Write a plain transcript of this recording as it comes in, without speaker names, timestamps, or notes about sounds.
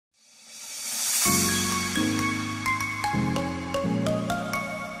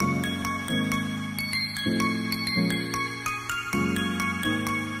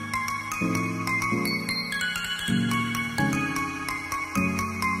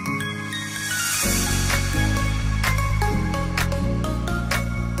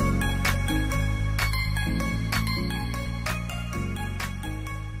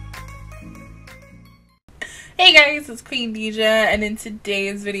guys, it's Queendija, and in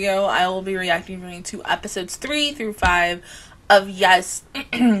today's video I will be reacting to episodes 3 through 5 of Yes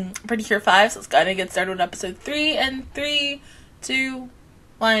PreCure 5. So let's go ahead and get started with episode 3 and 3, 2,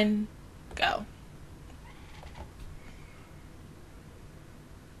 1, go.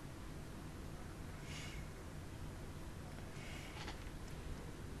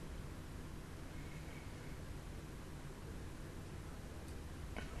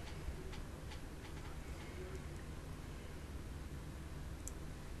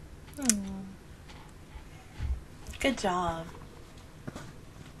 Good job.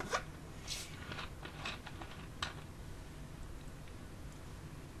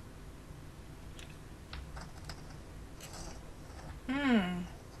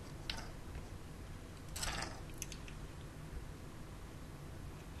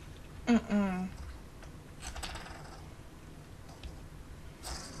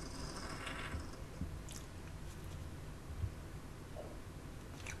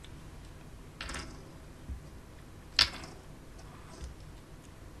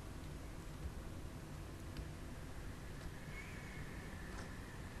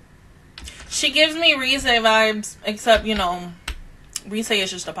 She gives me Rise vibes, except, you know, Rise is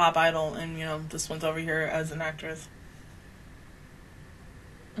just a pop idol, and, you know, this one's over here as an actress.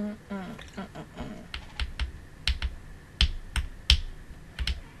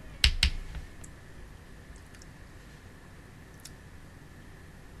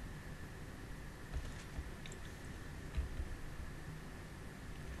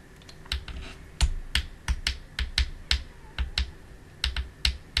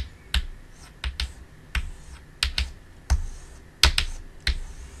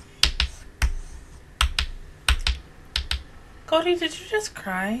 Cody, did you just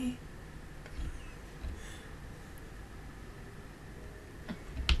cry?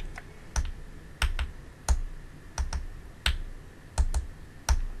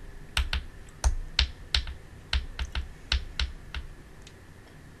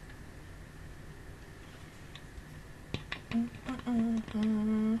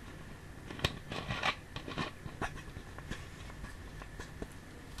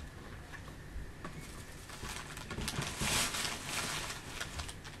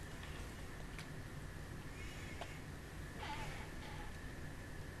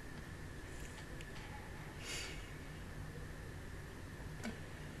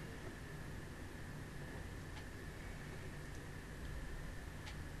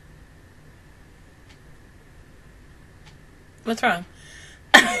 What's wrong?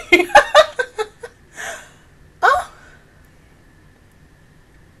 Oh.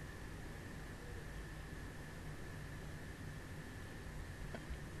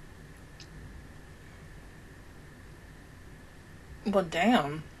 Well,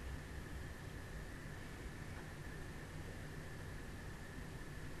 damn.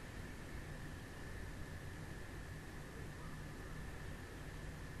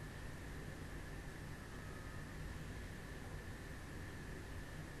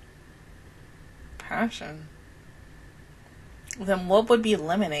 Passion. Then what would be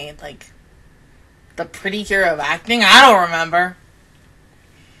lemonade? Like the PreCure of acting? I don't remember.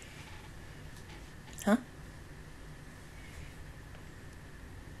 Huh?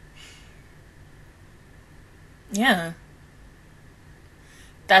 Yeah.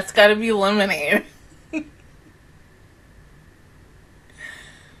 That's gotta be lemonade.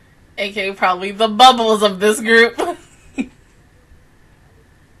 AKA probably the bubbles of this group.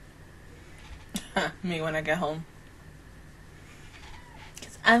 Me when I get home.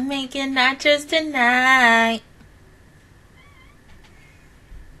 'Cause I'm making nachos tonight.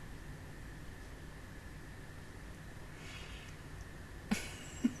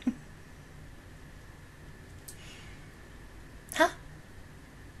 Huh?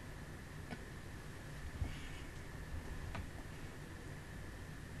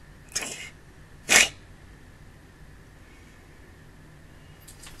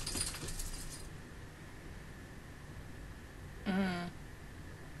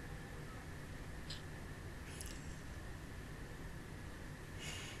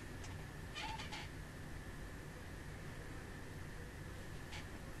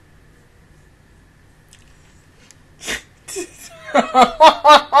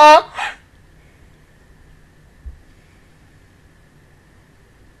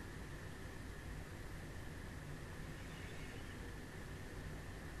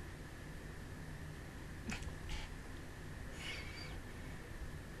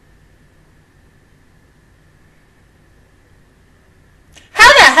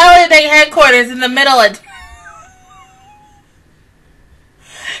 holiday headquarters in the middle of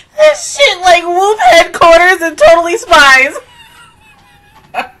this shit like Whoop headquarters in totally spies.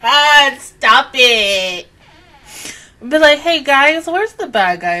 Stop it. Be like, hey guys, where's the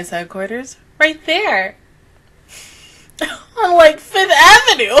bad guys' headquarters? Right there. On like 5th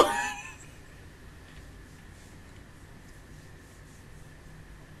Avenue.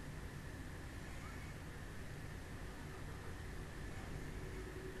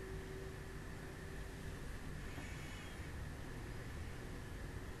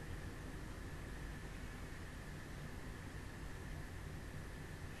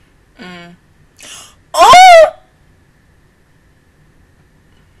 Oh!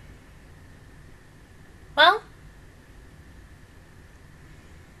 Well.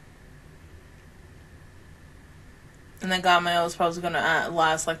 And then Gamma was probably going to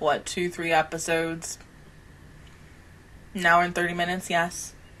last like, what, 2-3 episodes? An hour and 30 minutes,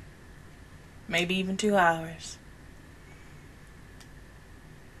 yes. Maybe even 2 hours.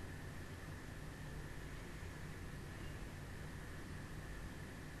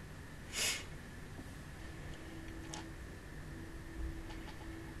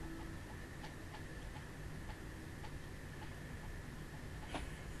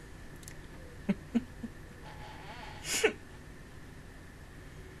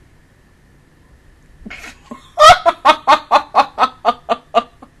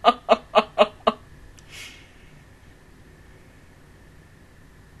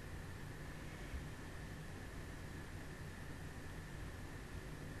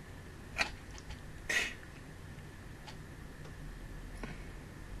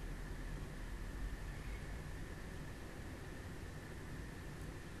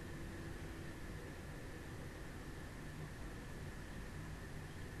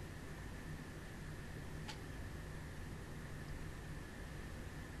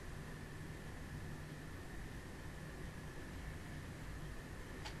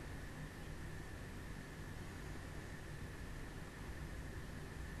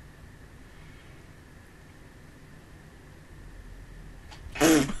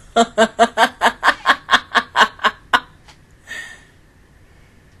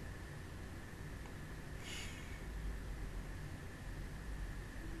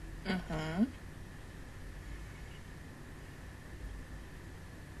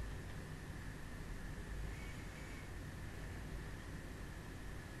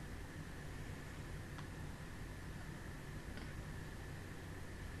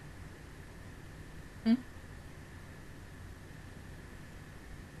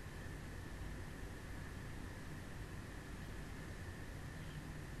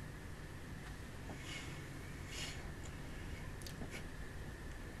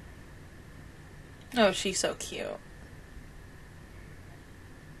 Oh, she's so cute.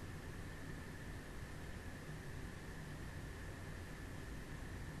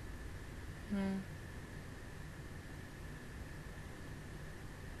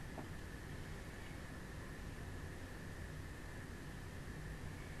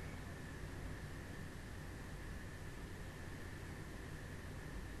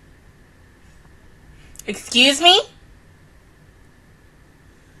 Excuse me?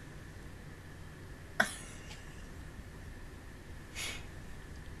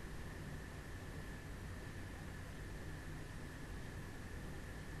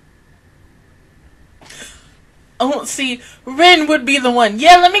 Oh, see, Rin would be the one.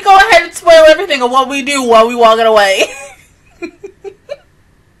 Yeah, let me go ahead and spoil everything of what we do while we walk it away.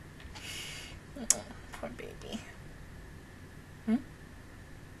 Oh, poor baby.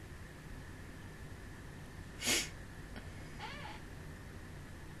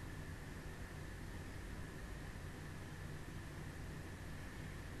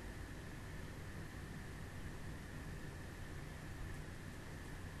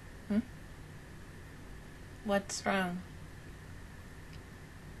 What's wrong?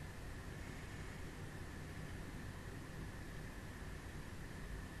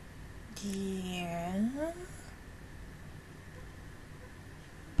 Yeah.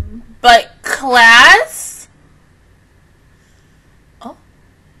 But class? Oh.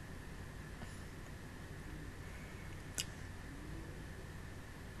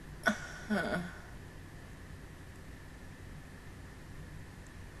 Huh.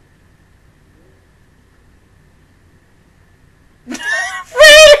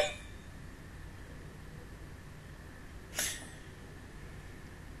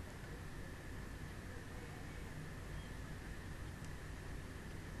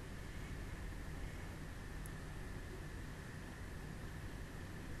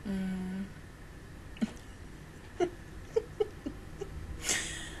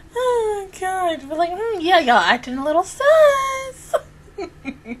 Oh god, we're like, yeah, y'all acting a little sus.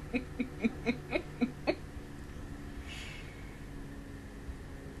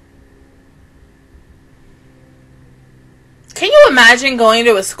 Can you imagine going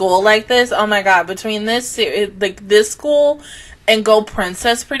to a school like this? Oh my god, between this, like this school and Go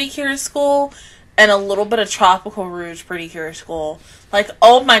Princess PreCure school and a little bit of Tropical Rouge PreCure school. Like,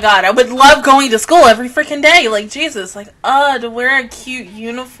 oh my god, I would love going to school every freaking day. Like, Jesus. Like, to wear a cute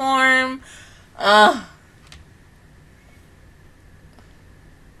uniform.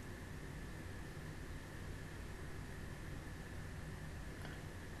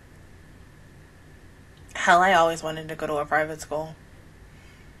 Hell, I always wanted to go to a private school.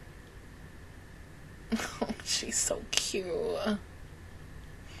 Oh, she's so cute.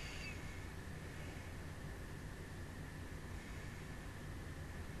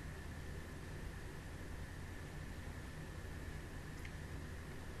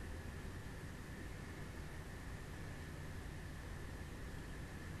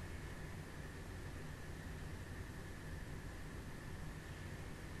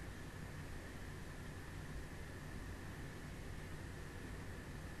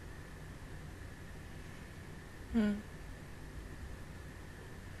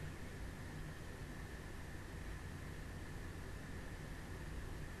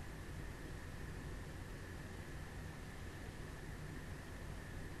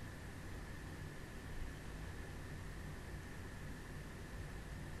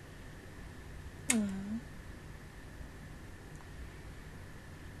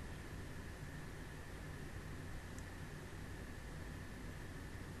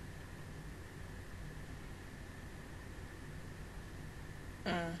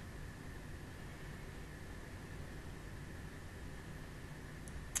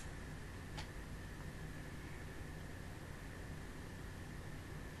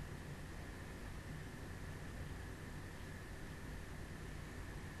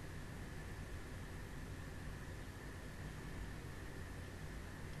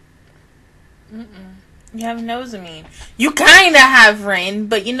 You have Nozomi. You kind of have Rain,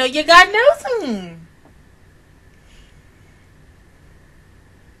 but you know you got Nozomi.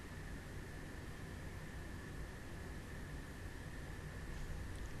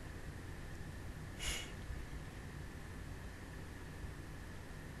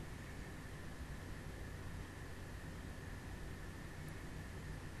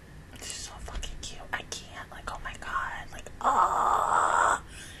 She's so fucking cute. I can't. Like, oh my god. Like, ah.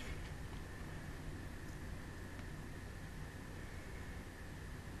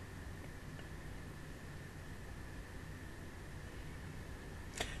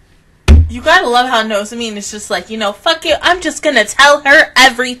 You gotta love how Nozomi is just like, you know, fuck it, I'm just gonna tell her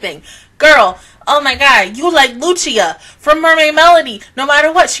everything. Girl, oh my god, you like Lucia from Mermaid Melody. No matter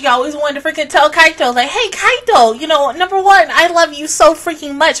what, she always wanted to freaking tell Kaito, like, hey Kaito, you know, number one, I love you so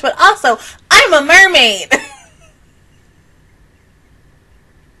freaking much, but also, I'm a mermaid.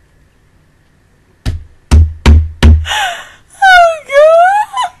 Oh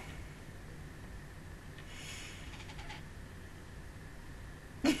god.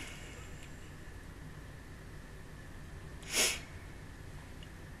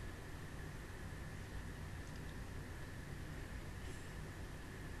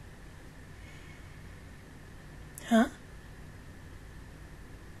 Huh?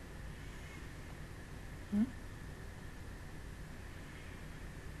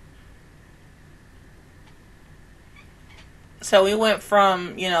 So we went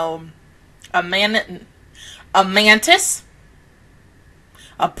from, you know, a mantis,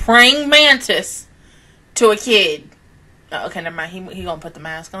 a praying mantis, to a kid. Oh, okay, never mind. He gonna put the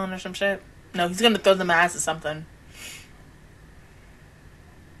mask on or some shit? No, he's gonna throw the mask at something.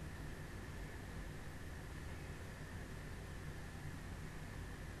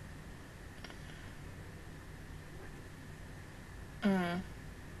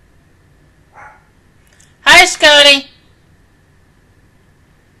 Hi, Scotty.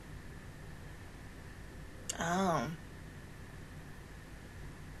 Oh.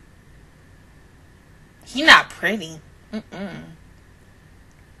 He not pretty. Of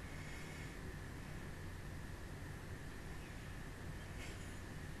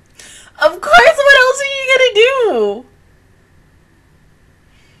course, what else are you gonna do?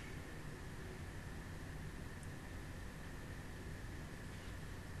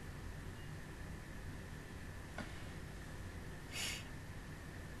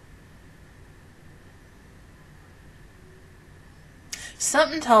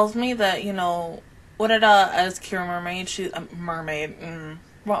 Something tells me that, you know, what did as Cure Mermaid, Mermaid,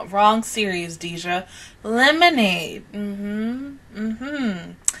 wrong series, Deja. Lemonade.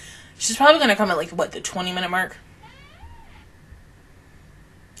 She's probably gonna come at like what, the 20-minute mark?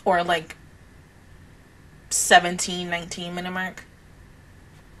 Or like 17, 19-minute mark.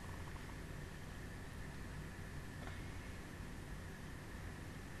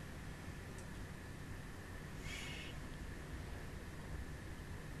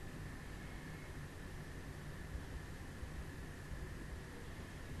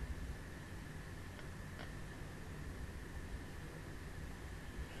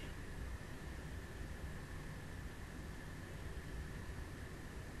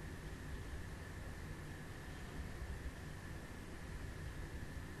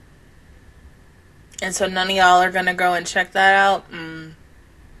 And so none of y'all are gonna go and check that out?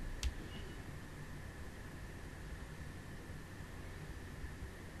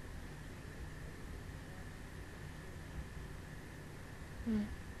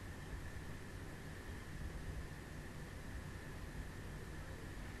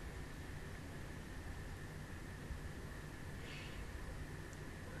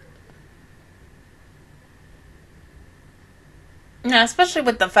 Yeah, especially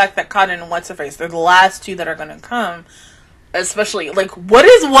with the fact that Cotton and What's-Her-Face, they're the last two that are gonna come. Especially, like, what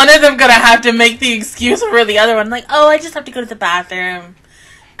is one of them gonna have to make the excuse for the other one? Like, oh, I just have to go to the bathroom.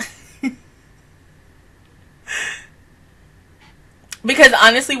 Because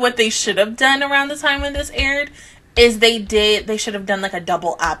honestly, what they should have done around the time when this aired is they should have done like a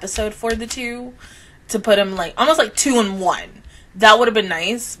double episode for the two to put them like almost like 2 in 1. That would have been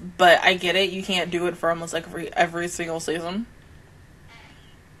nice, but I get it. You can't do it for almost like every single season.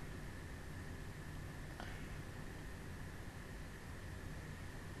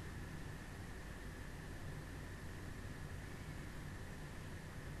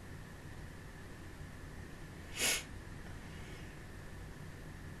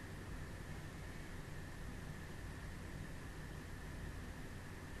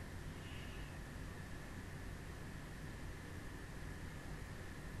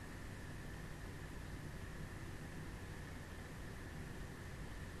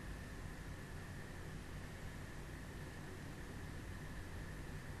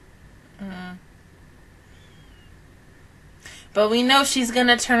 But we know she's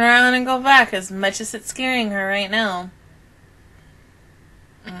gonna turn around and go back as much as it's scaring her right now.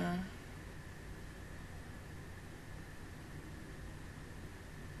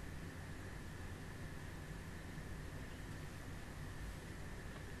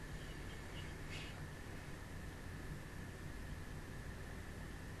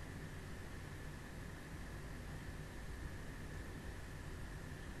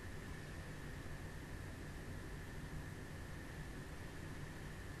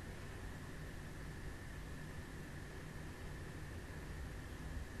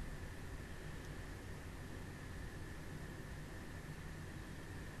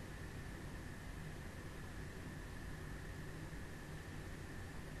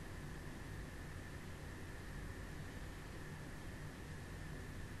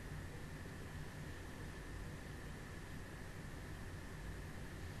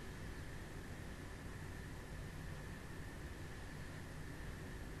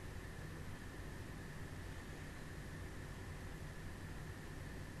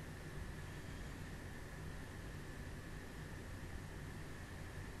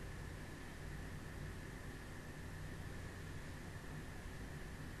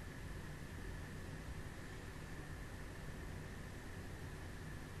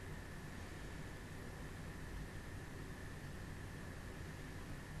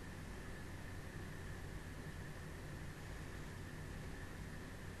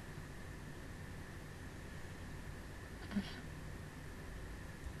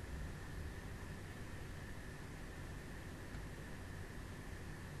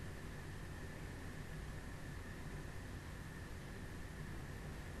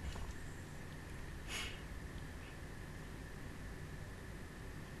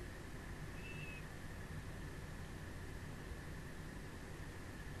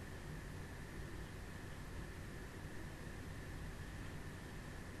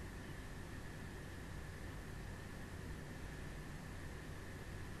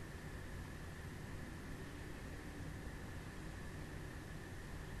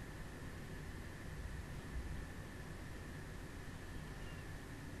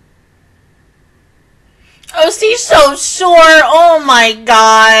 Oh, she's so short. Oh my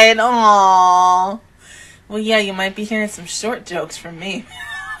god. Aww. Well, yeah, you might be hearing some short jokes from me.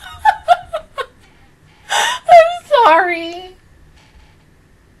 I'm sorry.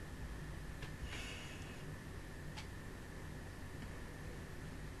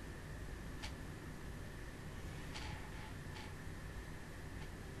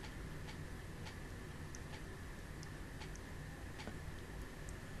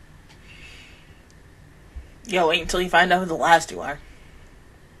 Yo, wait until you find out who the last two are.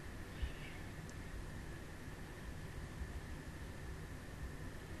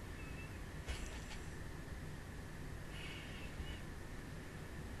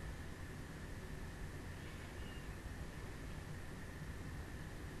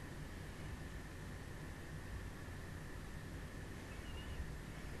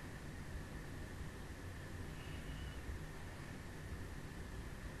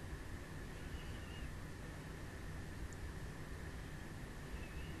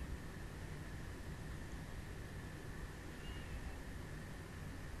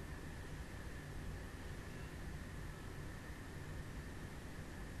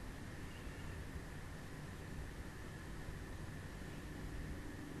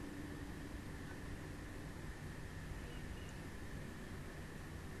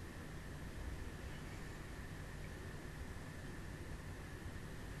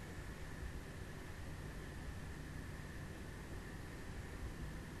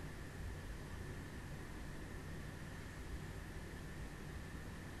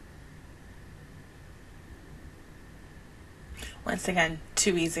 Once again,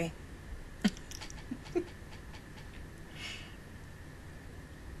 too easy.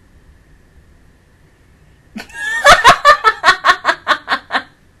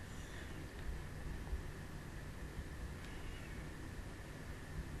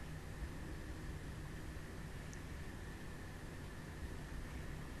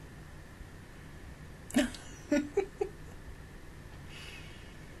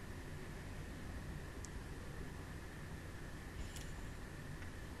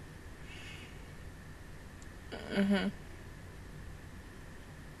 Mm-hmm.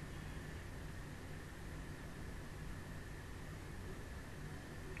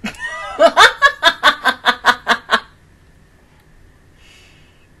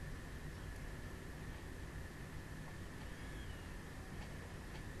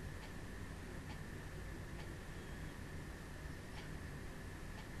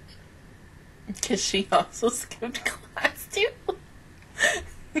 Because she also skipped class too.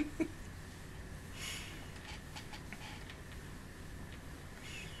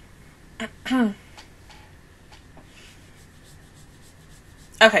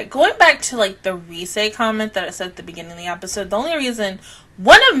 Okay, going back to like the Rise comment that I said at the beginning of the episode, the only reason,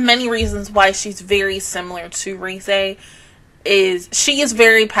 one of many reasons why she's very similar to Rise is she is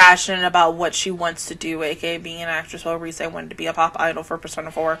very passionate about what she wants to do, aka being an actress, while Rise wanted to be a pop idol for Persona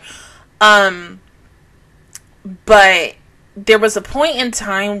 4. But there was a point in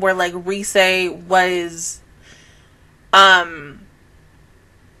time where like Rise was,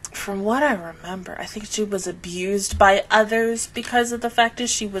 from what I remember, I think she was abused by others because of the fact that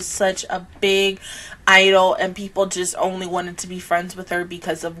she was such a big idol and people just only wanted to be friends with her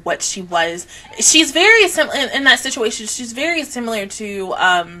because of what she was. She's very similar in that situation. She's very similar to,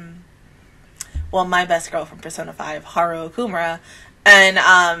 well, my best girl from Persona 5, Haru Okumura.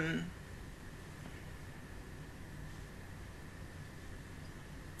 And,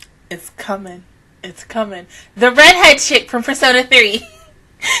 it's coming. It's coming. The redhead chick from Persona 3.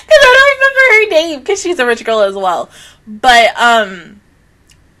 Because I don't remember her name, because she's a rich girl as well. But,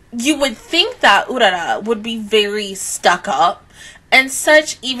 you would think that Urara would be very stuck up and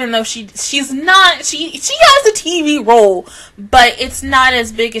such, even though she's not, she has a TV role, but it's not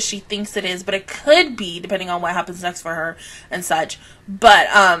as big as she thinks it is, but it could be, depending on what happens next for her and such. But,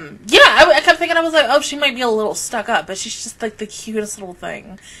 yeah, I kept thinking, I was like, oh, she might be a little stuck up, but she's just, like, the cutest little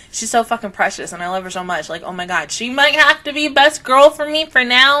thing. She's so fucking precious, and I love her so much. Like, oh my god, she might have to be best girl for me for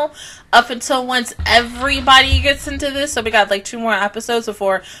now, up until once everybody gets into this. So we got, like, 2 more episodes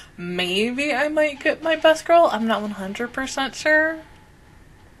before maybe I might get my best girl. I'm not 100% sure.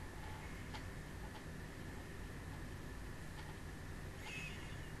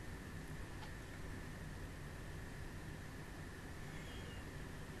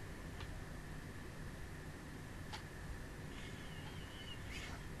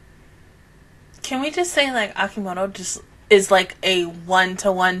 Can we just say, like, Akimoto just is, like, a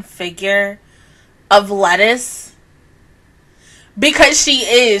one-to-one figure of lettuce? Because she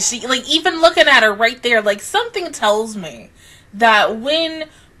is. She, like, even looking at her right there, like, something tells me that when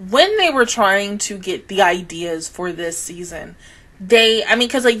they were trying to get the ideas for this season, I mean,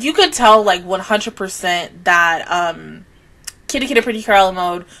 because, like, you could tell, like, 100% that, Kitty Kitty Pretty Curl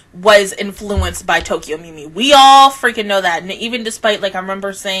Mode was influenced by Tokyo Mimi. We all freaking know that. And even despite, like, I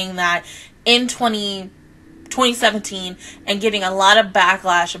remember saying that in 2017 and getting a lot of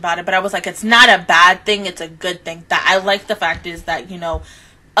backlash about it, but I was like, it's not a bad thing, it's a good thing. That I like the fact is that, you know,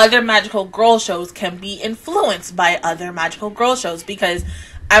 other magical girl shows can be influenced by other magical girl shows, because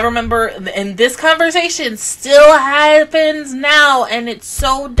I remember, and this conversation still happens now, and it's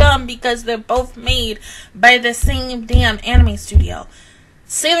so dumb because they're both made by the same damn anime studio.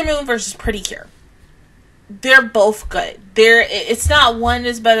 Sailor Moon versus PreCure. They're both good. It's not one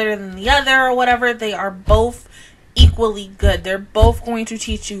is better than the other or whatever. They are both equally good. They're both going to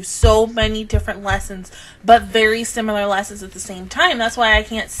teach you so many different lessons, but very similar lessons at the same time. That's why I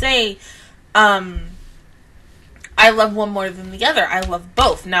can't say I love one more than the other. I love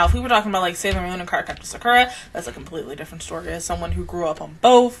both. Now, if we were talking about like Sailor Moon and Cardcaptor Sakura, that's a completely different story. As someone who grew up on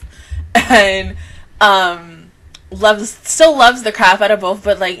both and still loves the crap out of both,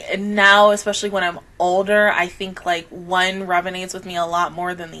 but like now, especially when I'm older, I think like one resonates with me a lot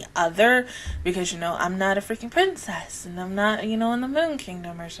more than the other, because, you know, I'm not a freaking princess, and I'm not, you know, in the Moon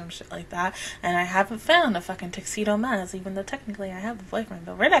Kingdom or some shit like that, and I haven't found a fucking tuxedo mask, even though technically I have a boyfriend,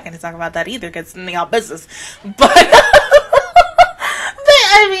 but we're not going to talk about that either, because it's in the out business. But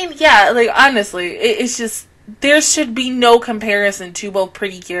I mean, yeah, like honestly, it's just, there should be no comparison to both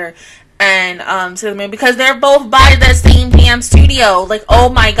PreCure and Sailor Moon, because they're both by the same damn studio. Like, oh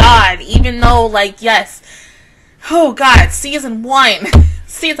my god, even though, like, yes, Oh God, season 1.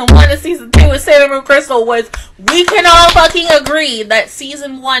 Season 1 and season 2 of Sailor Moon Crystal was, we can all fucking agree that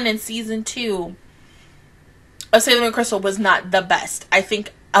season 1 and season 2 of Sailor Moon Crystal was not the best. I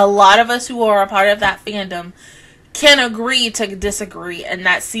think a lot of us who are a part of that fandom can agree to disagree, and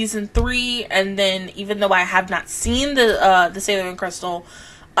that season 3, and then even though I have not seen the Sailor Moon Crystal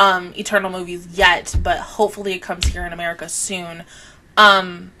Eternal movies yet, but hopefully it comes here in America soon,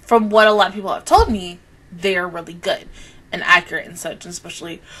 from what a lot of people have told me, they're really good and accurate and such, and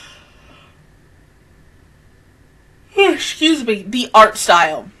especially excuse me, the art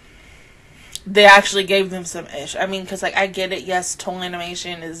style. They actually gave them some ish. I mean, because like I get it, yes, total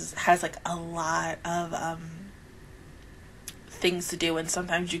animation has like a lot of things to do, and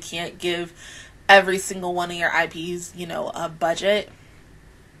sometimes you can't give every single one of your IPs, you know, a budget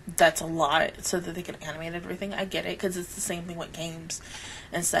that's a lot so that they can animate everything. I get it, because it's the same thing with games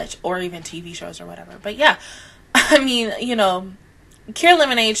and such, or even TV shows or whatever. But yeah, I mean, you know, Kira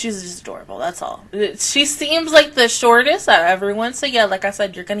Lemonade, she's just adorable, that's all. She seems like the shortest out of everyone, so yeah, like I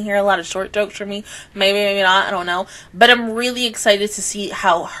said, you're gonna hear a lot of short jokes from me. Maybe, maybe not, I don't know. But I'm really excited to see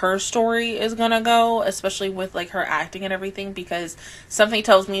how her story is gonna go, especially with like her acting and everything, because something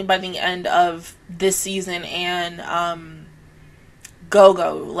tells me by the end of this season and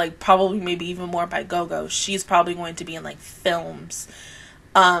Go-Go, like probably maybe even more by Go-Go, she's probably going to be in like films.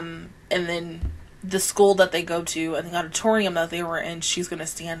 And then the school that they go to and the auditorium that they were in, she's going to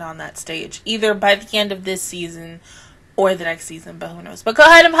stand on that stage either by the end of this season or the next season, but who knows. But go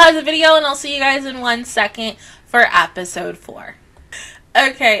ahead and pause the video and I'll see you guys in 1 second for episode 4.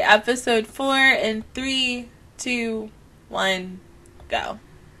 Okay, episode 4 in 3, 2, 1, go.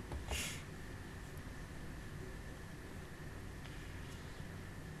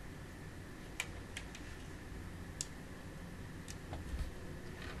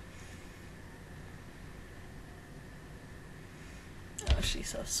 She's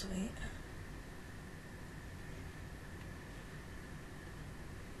so sweet.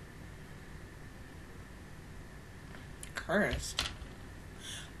 Cursed.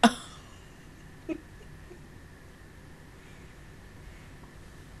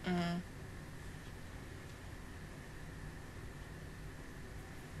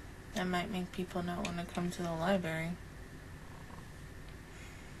 That might make people not want to come to the library.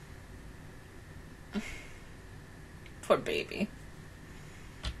 Poor baby.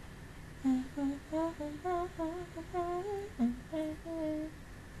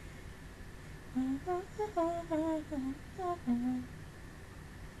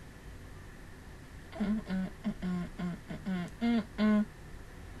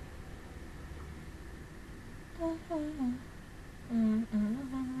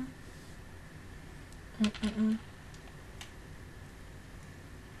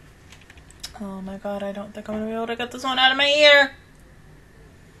 Oh my God, I don't think I'm gonna be able to get this one out of my ear.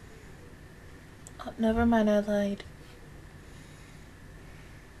 Oh, never mind, I lied.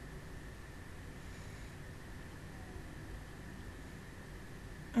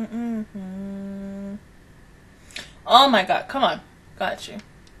 Oh my God, come on. Got you.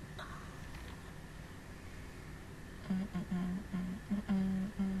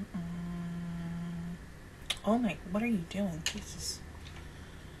 Oh my, what are you doing? Jesus.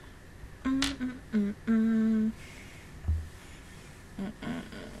 You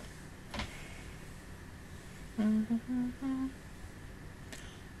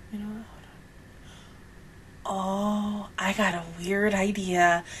know what? Oh, I got a weird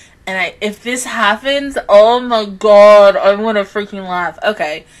idea. And if this happens, oh my God, I'm gonna freaking laugh.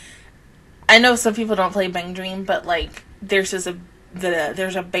 Okay. I know some people don't play Bang Dream, but like there's just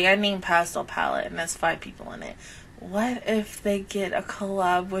there's a band named Pastel Palette and there's 5 people in it. What if they get a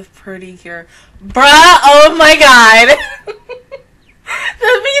collab with PreCure? Bruh, oh my God.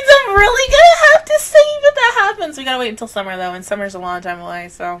 That means I'm really gonna have to save if that happens. We gotta wait until summer though, and summer's a long time away,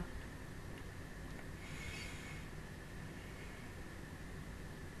 so.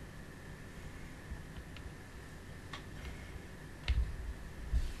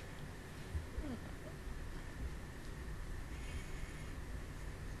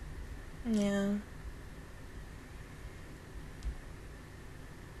 Yeah.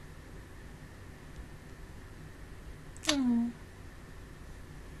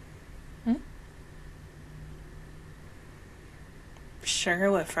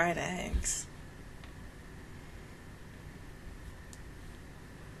 Sugar with fried eggs.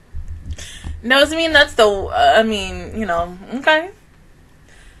 No, I mean, that's the, I mean, you know, okay.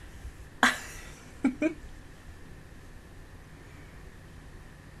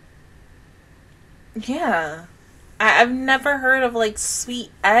 Yeah. I've never heard of, like,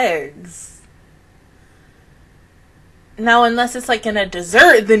 sweet eggs. Now, unless it's like in a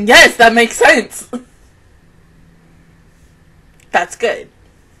dessert, then yes, that makes sense. That's good.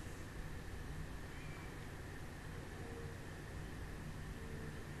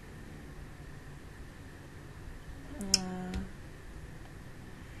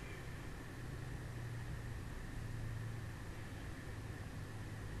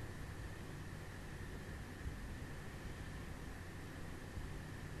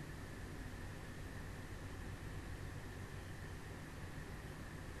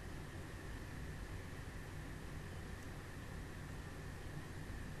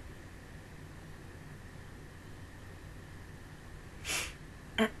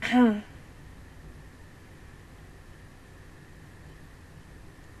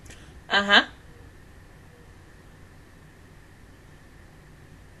 Uh-huh.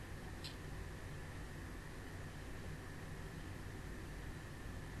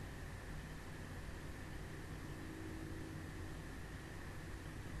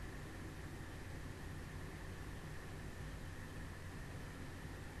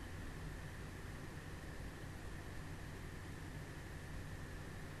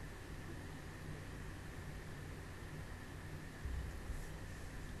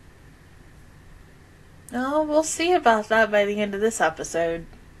 Oh, we'll see about that by the end of this episode.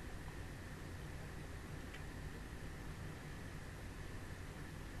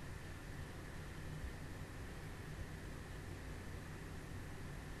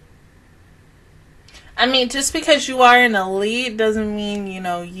 I mean, just because you are an elite doesn't mean, you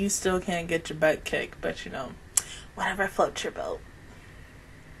know, you still can't get your butt kicked. But, you know, whatever floats your boat.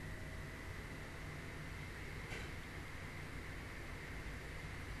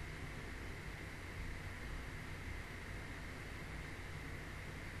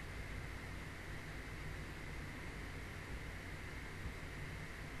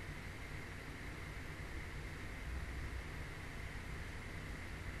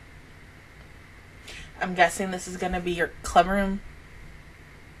 I'm guessing this is going to be your club room.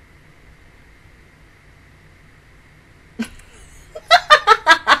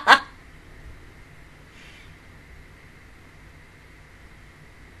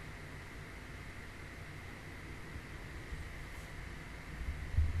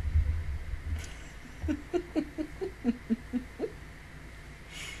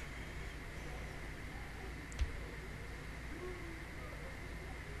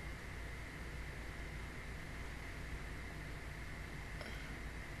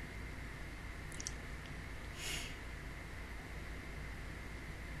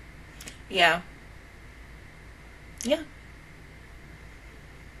 Yeah. Yeah.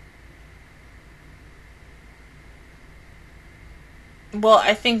 Well,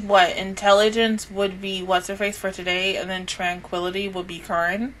 I think what? Intelligence would be what's her face for today, and then tranquility would be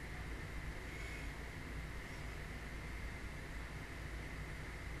Karin.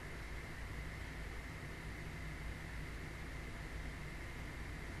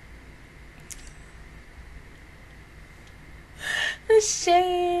 The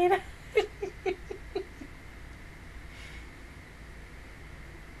shade.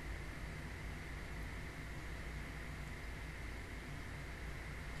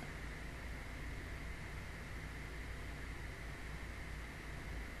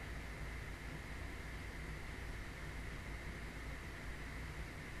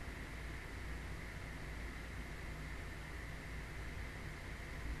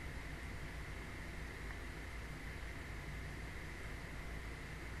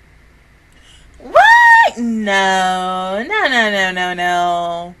 What? No. No, no, no, no,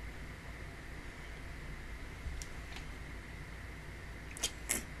 no.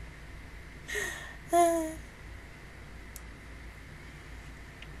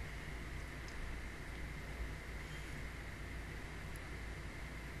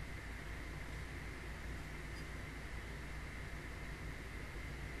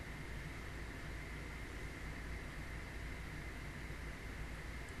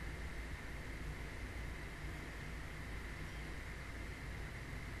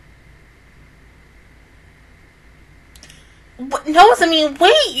 What? No, I mean,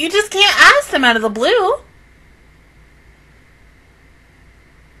 wait, you just can't ask them out of the blue.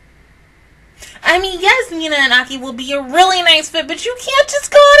 I mean, yes, Mina and Aki will be a really nice fit, but you can't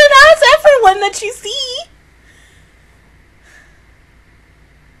just go out and ask everyone that you see.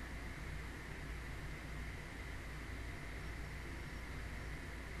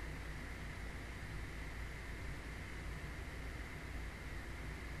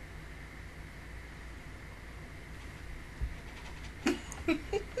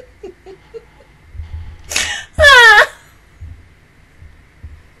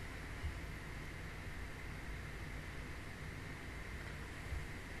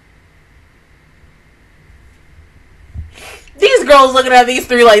 girls looking at these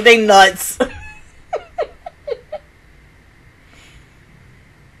three like they nuts.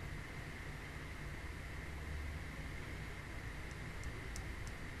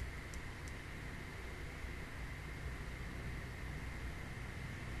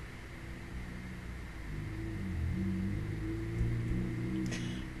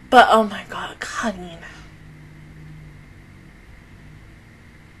 But oh my god, Colleen.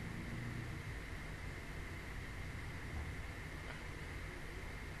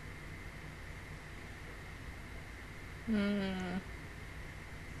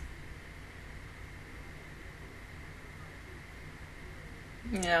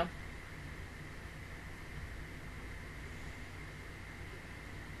 Yeah.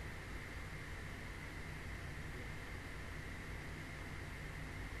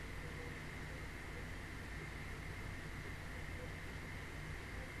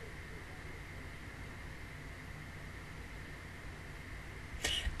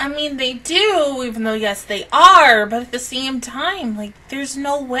 I mean, they do, even though, yes, they are, but at the same time, like, there's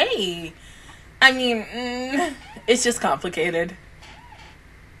no way. I mean, it's just complicated.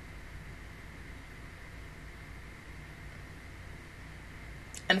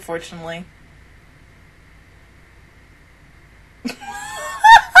 Unfortunately.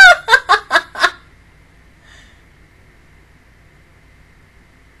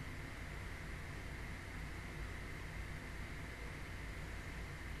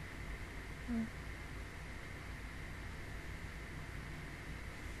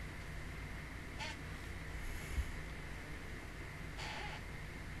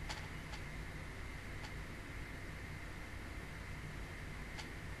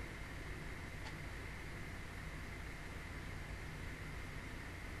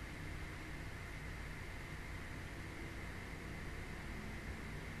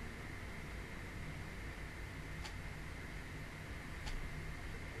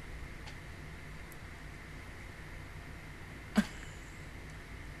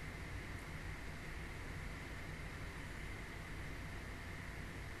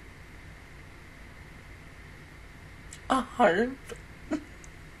 A heart.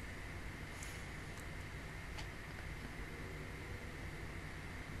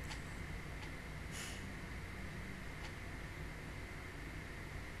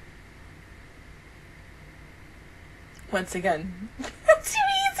 Once again, too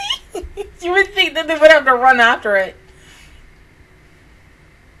easy. You would think that they would have to run after it.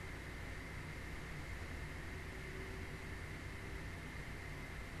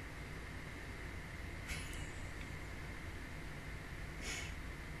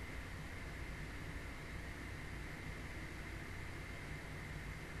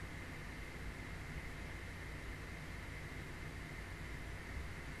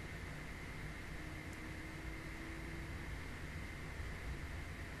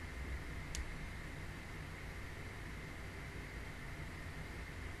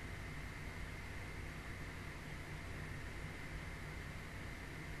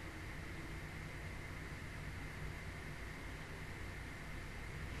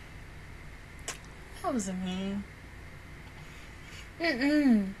 That was mean.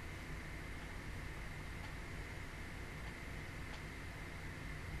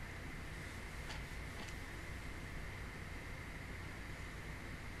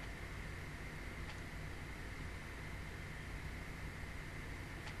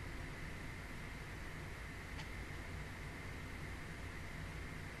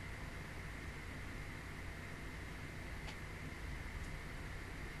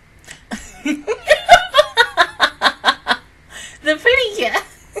 The pretty, yeah.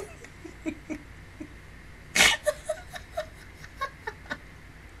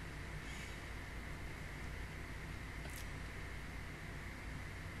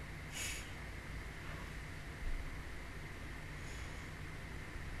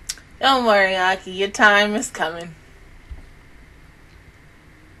 Don't worry, Aki. Your time is coming.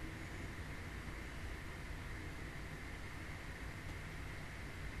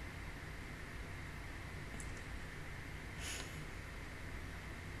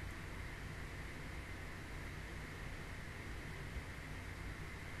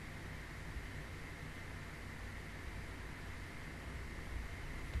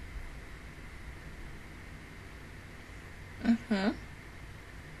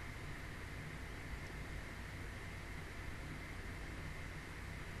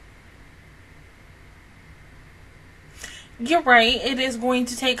 You're right. It is going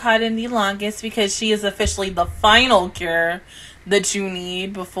to take Cotton the longest because she is officially the final cure that you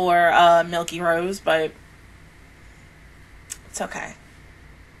need before Milky Rose, but it's okay.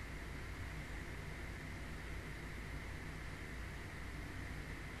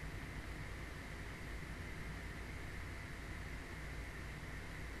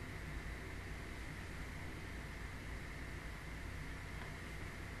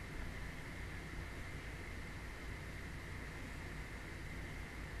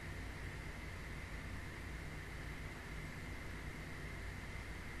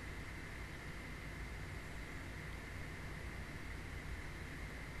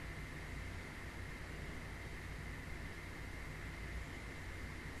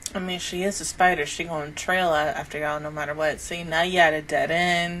 I mean, she is a spider. She gonna trail after y'all no matter what. See, now you at a dead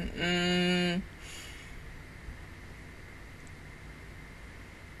end.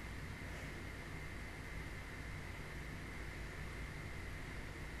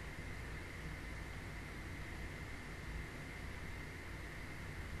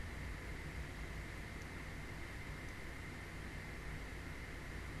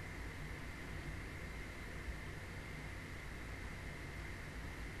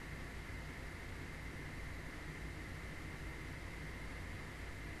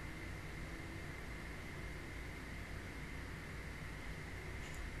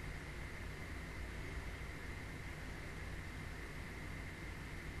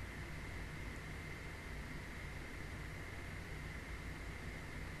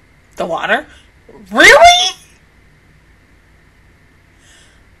 The water? Really?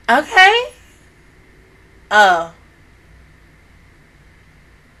 Okay. Oh.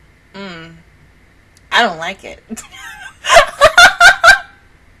 I don't like it.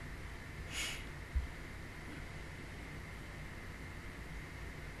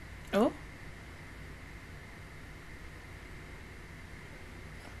 Oh.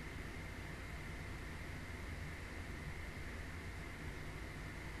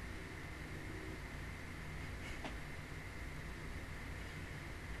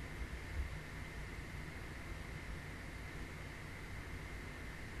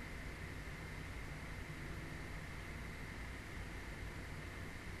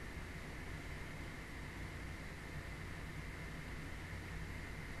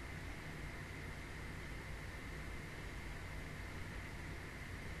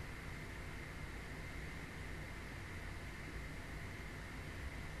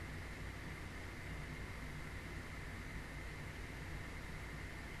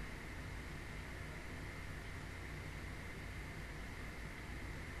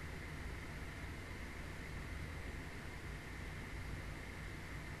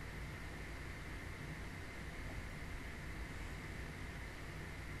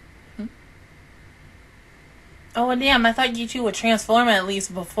 Oh, well, damn, I thought you two would transform at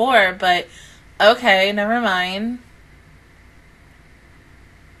least before, but okay, never mind.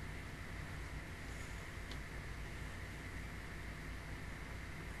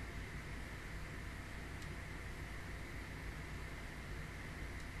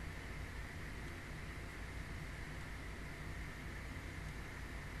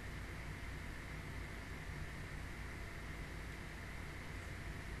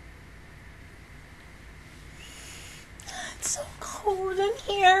 It's so cold in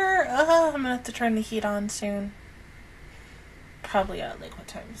here. I'm gonna have to turn the heat on soon. Probably at, like, what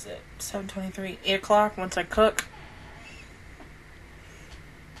time is it? 7:23, 8 o'clock once I cook.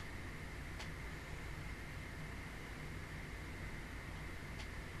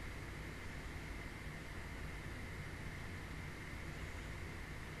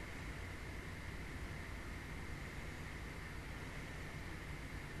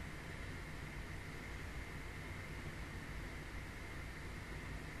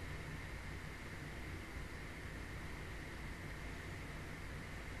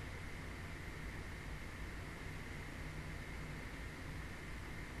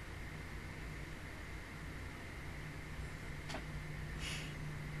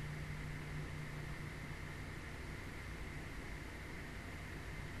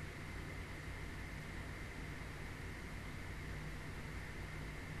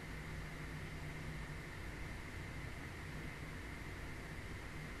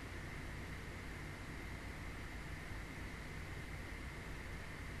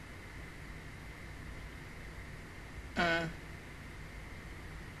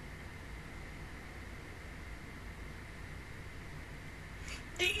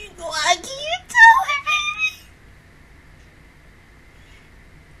 Why can you tell it, baby?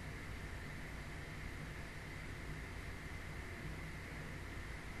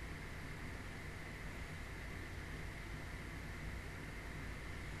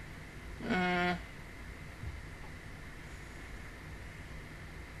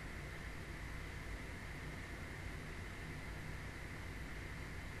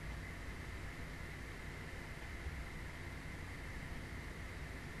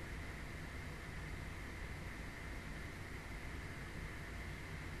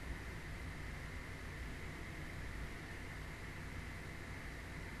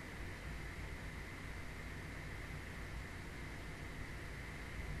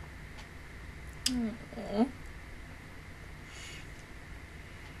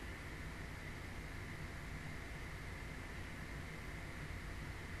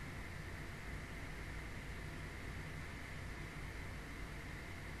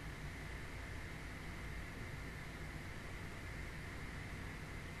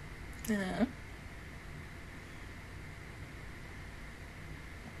 Yeah.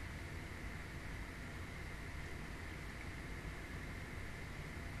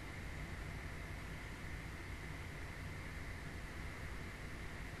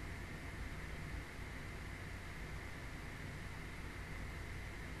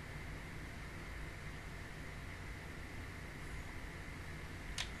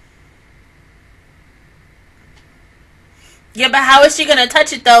 Yeah, but how is she gonna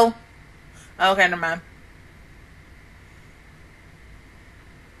touch it though? Okay, never mind.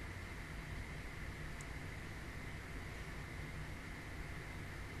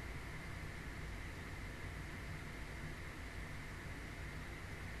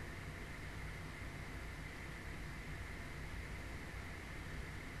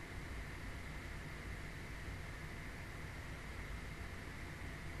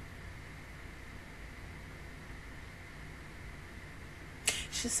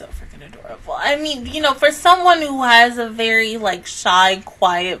 She's so freaking adorable. I mean, you know, for someone who has a very, like, shy,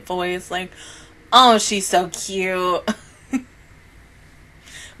 quiet voice, like, oh, she's so cute.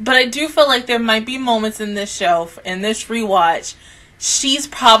 But I do feel like there might be moments in this show, in this rewatch, she's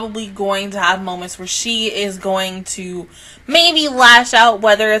probably going to have moments where she is going to maybe lash out,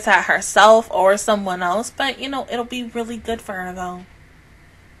 whether it's at herself or someone else. But, you know, it'll be really good for her, though.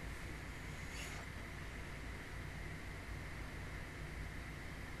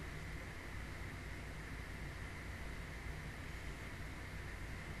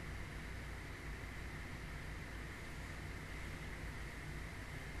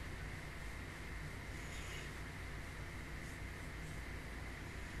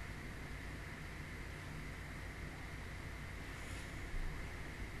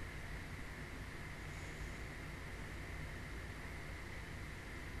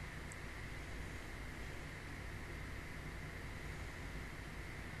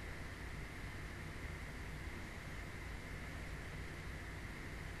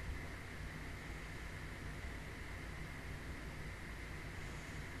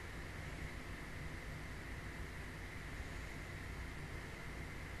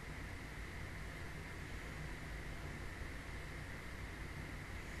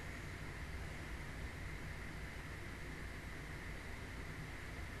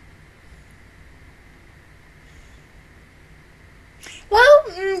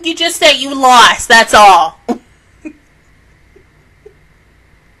 Well, you just said you lost, that's all.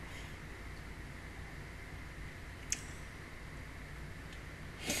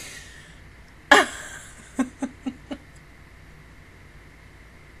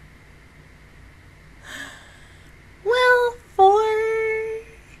 Well,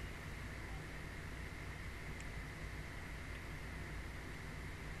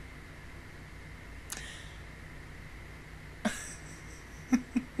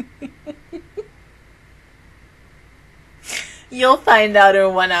 you'll find out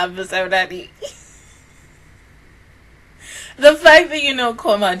in one episode, Eddie. The fact that, you know,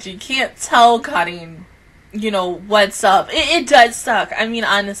 Komachi can't tell Karin, you know, what's up, it does suck. I mean,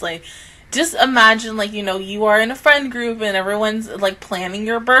 honestly, just imagine, like, you know, you are in a friend group and everyone's, like, planning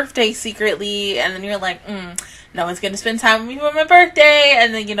your birthday secretly, and then you're like, no one's gonna spend time with me for my birthday,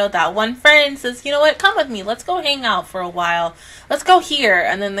 and then, you know, that one friend says, you know what, come with me, let's go hang out for a while, let's go here,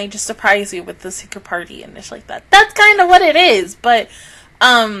 and then they just surprise you with the secret party, and it's like that. That's kind of what it is. But,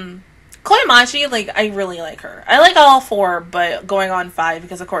 Koimachi, like, I really like her. I like all four, but going on 5,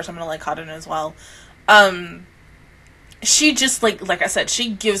 because of course I'm gonna like Karin as well. She just, like I said,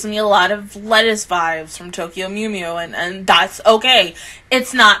 she gives me a lot of lettuce vibes from Tokyo Mew Mew, and that's okay.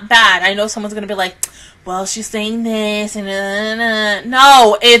 It's not bad. I know someone's gonna be like, well, she's saying this, and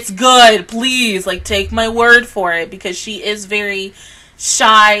no, it's good. Please, like, take my word for it, because she is very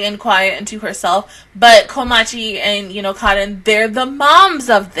shy and quiet and to herself. But Komachi and, you know, Karin, they're the moms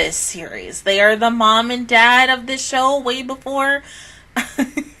of this series. They are the mom and dad of this show way before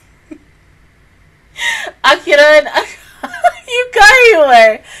Akira and Yukari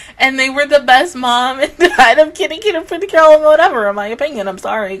were. And they were the best mom and dad of Kitty Kid and Pretty Girl and whatever, in my opinion. I'm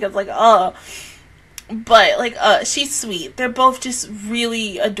sorry, because, like, but, like, she's sweet. They're both just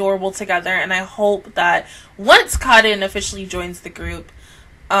really adorable together, and I hope that once Karin officially joins the group,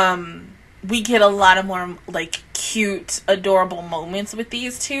 we get a lot of more, like, cute, adorable moments with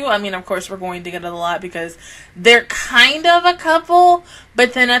these two. I mean, of course, we're going to get a lot because they're kind of a couple,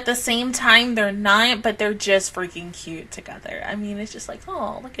 but then at the same time, they're not, but they're just freaking cute together. I mean, it's just like,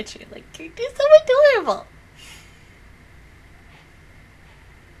 oh, look at you. Like, you're so adorable.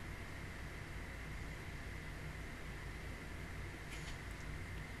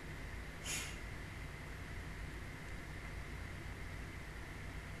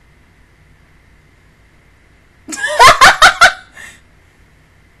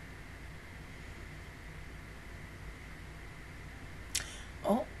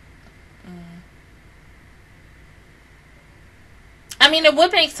 I mean, it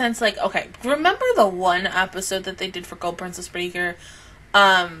would make sense, like, okay, remember the one episode that they did for Gold Princess PreCure?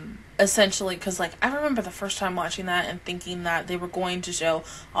 Essentially, because, like, I remember the first time watching that and thinking that they were going to show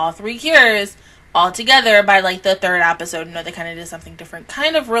all 3 cures all together by, like, the 3rd episode. No, they kind of did something different.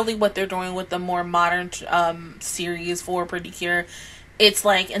 Kind of really what they're doing with the more modern series for PreCure. It's,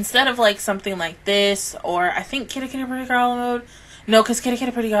 like, instead of, like, something like this, or I think Kitty Kitty Pretty Girl Mode. No, because Kitty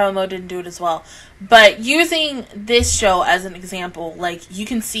Kitty Pretty Girl Mode didn't do it as well. But using this show as an example, like, you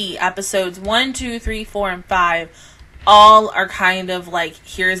can see episodes 1, 2, 3, 4, and 5 all are kind of like,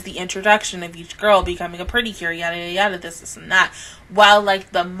 here's the introduction of each girl becoming a PreCure, yada yada yada, this and that. While,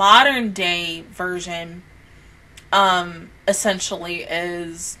 like, the modern day version essentially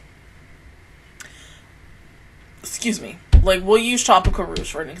is, excuse me, like, we'll use Tropical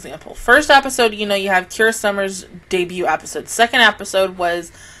Rouge for an example. First episode, you know, you have Cure Summer's debut episode. Second episode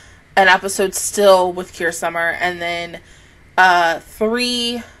was an episode still with Cure Summer, and then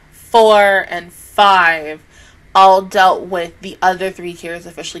 3, 4, and 5 all dealt with the other 3 cures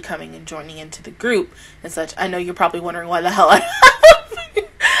officially coming and joining into the group and such. I know you're probably wondering why the hell I'm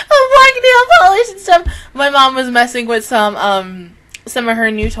black nail polish and stuff. My mom was messing with some of her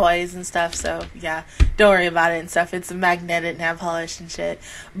new toys and stuff, so yeah, don't worry about it and stuff. It's a magnetic nail polish and shit.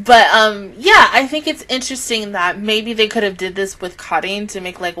 But yeah, I think it's interesting that maybe they could have did this with Karin to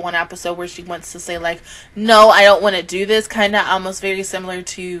make, like, one episode where she wants to say, like, no, I don't want to do this, kind of almost very similar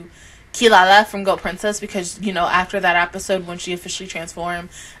to Kilala from Goat Princess, because, you know, after that episode when she officially transformed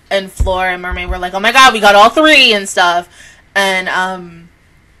and Floor and Mermaid were like, oh my god, we got all 3 and stuff, and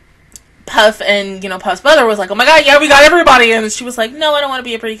Puff and, you know, Puff's brother was like, oh my god, yeah, we got everybody, and she was like, no, I don't want to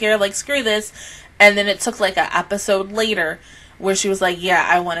be a PreCure, like, screw this. And then it took, like, an episode later where she was like, yeah,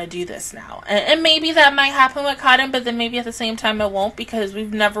 I want to do this now. And maybe that might happen with Cotton, but then maybe at the same time it won't, because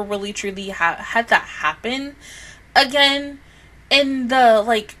we've never really truly had that happen again in the,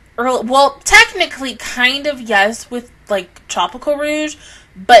 like, early, well, technically, kind of, yes, with, like, Tropical Rouge,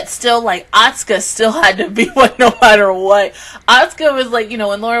 but still, like, Atsuka still had to be one no matter what. Atsuka was like, you know,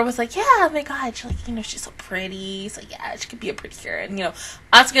 when Laura was like, yeah, oh my god, she's like, you know, she's so pretty, so yeah, she could be a PreCure. And, you know,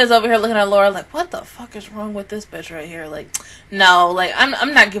 Atsuka is over here looking at Laura like, what the fuck is wrong with this bitch right here? Like, no, like,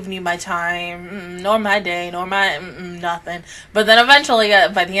 I'm not giving you my time, nor my day, nor my nothing. But then eventually,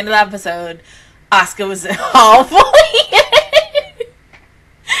 by the end of the episode, Asuka was all fully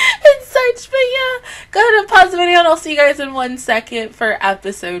and such. But yeah, go ahead and pause the video and I'll see you guys in 1 second for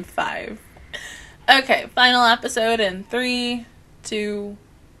episode 5. Okay, final episode in 3, 2,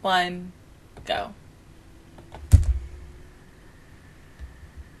 1, go.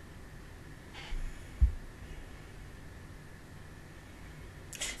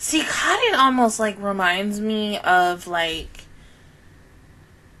 See, Karin almost, like, reminds me of, like,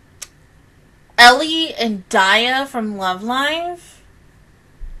 Ellie and Daya from Love Live.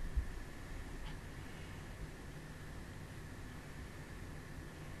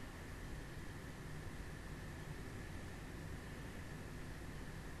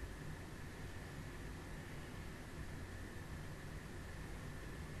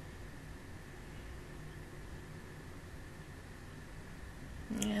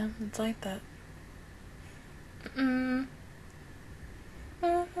 Yeah, it's like that.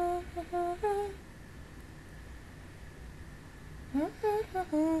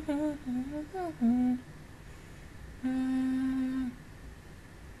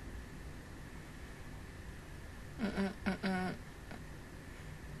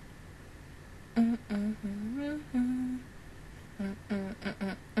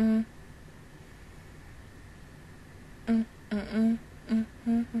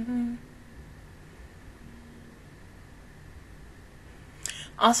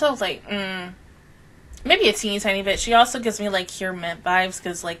 Also, like, maybe a teeny tiny bit. She also gives me, like, Cure Mint vibes,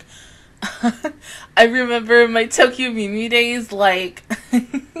 because, like, I remember my Tokyo Mimi days, like,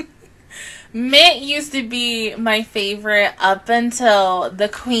 Mint used to be my favorite up until the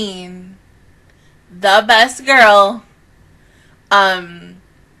queen, the best girl,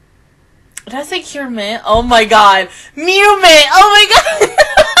 did I say Cure Mint? Oh my god. Mew Mint! Oh my god!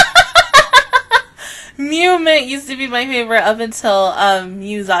 Mew Mint used to be my favorite up until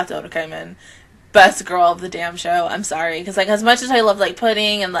Miusato came in. Best girl of the damn show. I'm sorry. Because, like, as much as I love, like,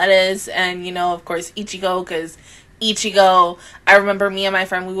 pudding and lettuce and, you know, of course, Ichigo, because Ichigo, I remember me and my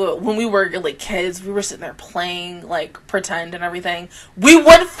friend, when we were, like, kids, we were sitting there playing, like, pretend and everything. We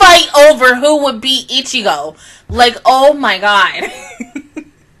would fight over who would be Ichigo. Like, oh my god.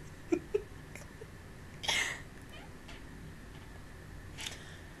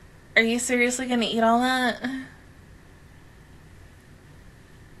 Are you seriously gonna eat all that?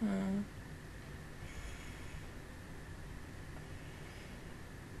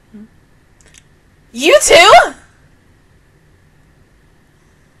 You too?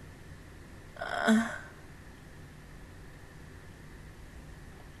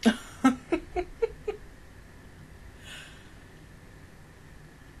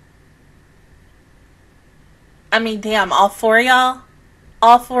 I mean, damn, all four of y'all?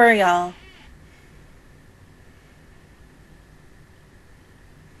 All four of y'all.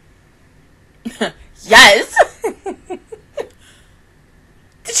 Yes.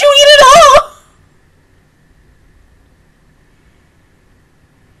 Did you eat it all?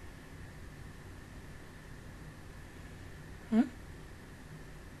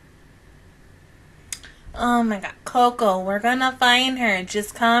 Oh my god, Coco, we're gonna find her.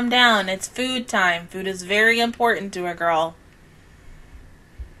 Just calm down. It's food time. Food is very important to a girl.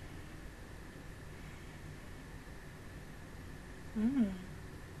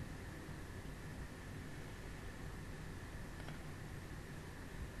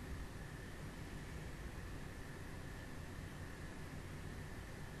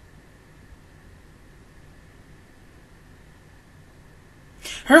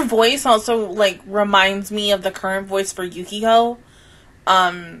 Her voice also, like, reminds me of the current voice for Yukiko,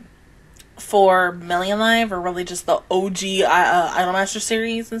 for Million Live, or really just the OG Idolmaster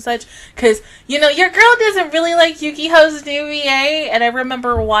series and such. Because, you know, your girl doesn't really like Yukiko's new VA, and I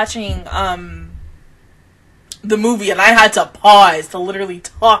remember watching, the movie, and I had to pause to literally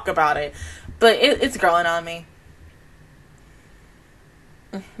talk about it. But it's growing on me.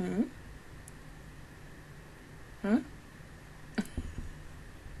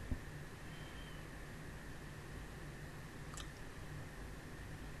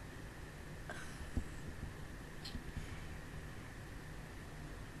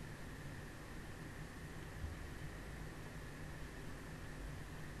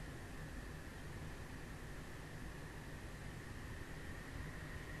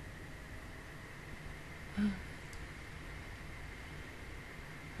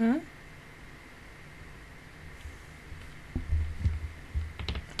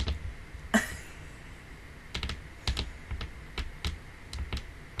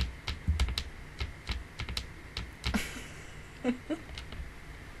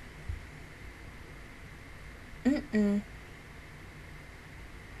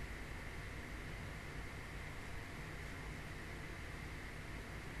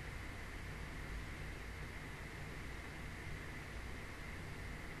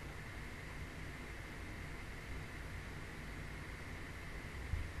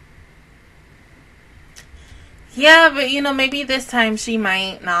 Yeah, but, you know, maybe this time she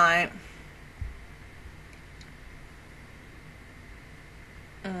might not.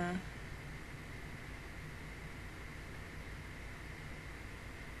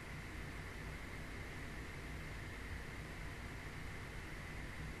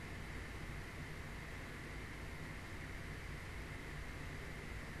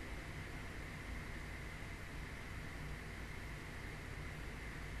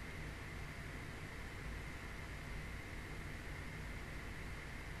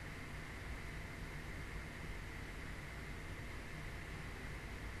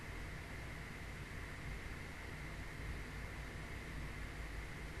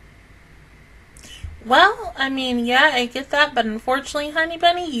 Well, I mean, yeah, I get that, but unfortunately, honey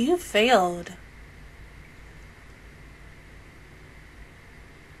bunny, you failed.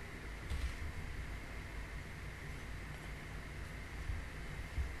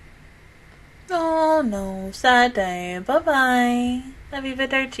 Oh no, sad day. Bye-bye.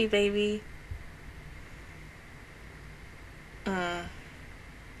 Arrivederci, baby.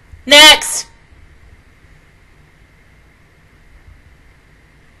 Next!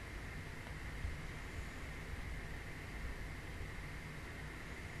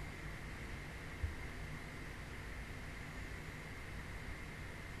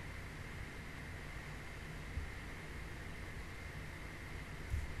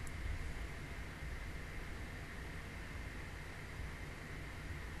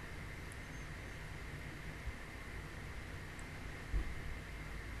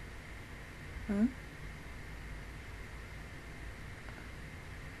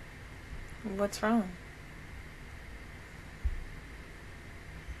 What's wrong?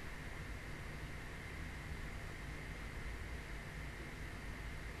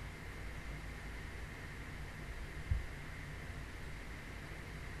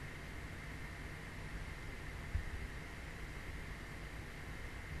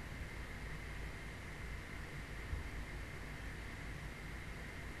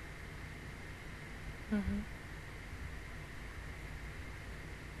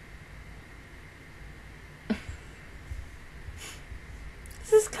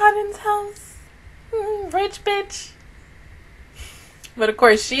 Is this Cotton's house? Rich bitch. But of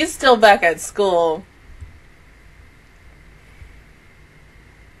course, she's still back at school.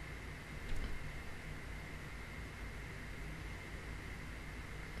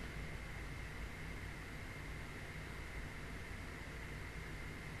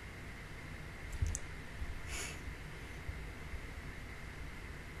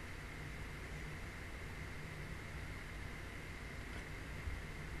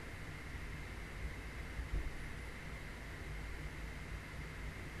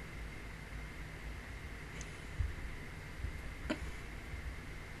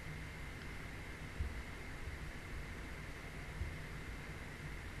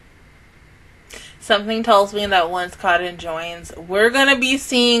 Something tells me that once Cotton joins, we're gonna be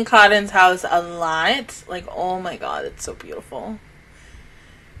seeing Cotton's house a lot. Like, oh my god, it's so beautiful.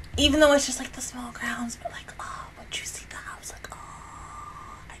 Even though it's just like the small grounds, but like, oh, once you see the house, like,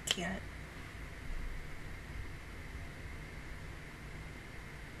 oh, I can't.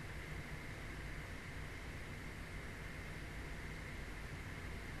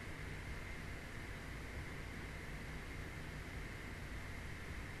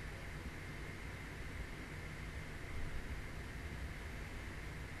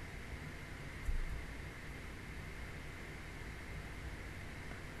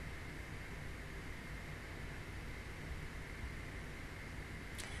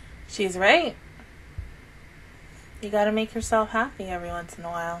 She's right. You gotta make yourself happy every once in a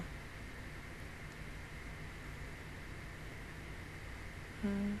while.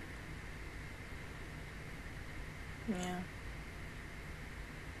 Yeah.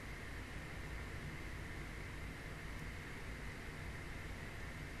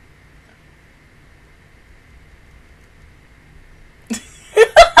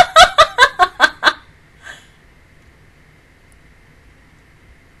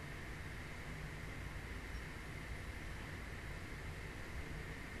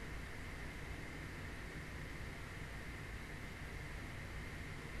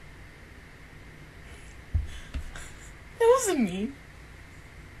 That wasn't me.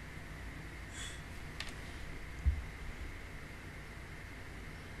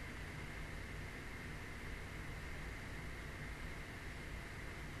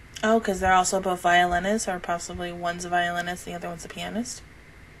 Oh, because they're also both violinists, or possibly one's a violinist, the other one's a pianist.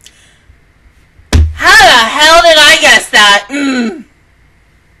 How the hell did I guess that?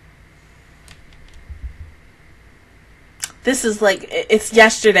 This is like, it's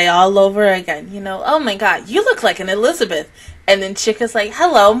yesterday all over again, you know? Oh my god, you look like an Elizabeth. And then Chica's like,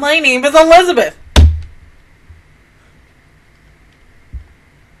 hello, my name is Elizabeth.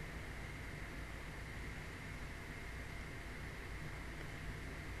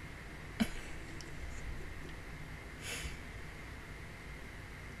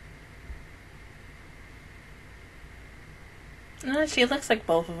 No, she looks like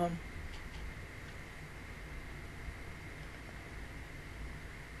both of them.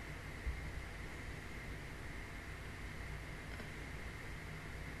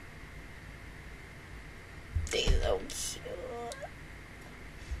 They so cute.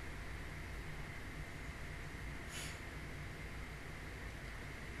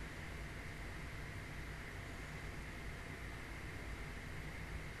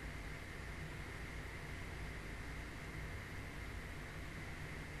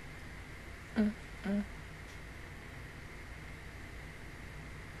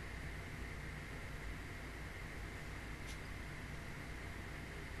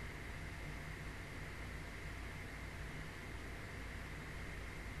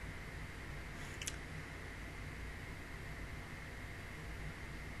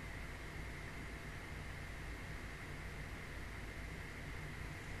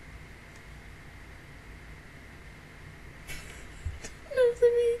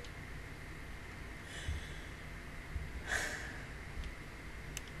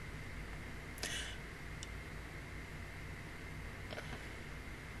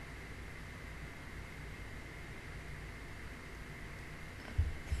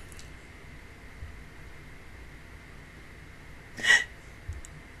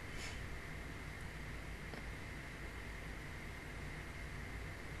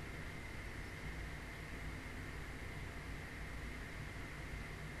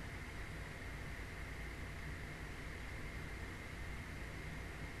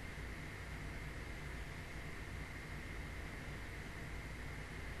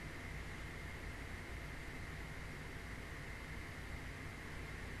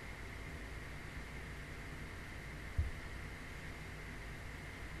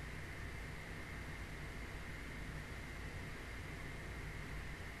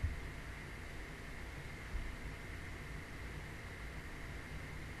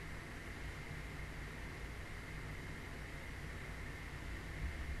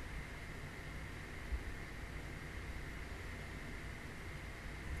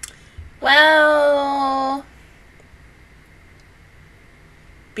 Well,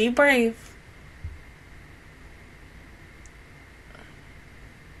 be brave.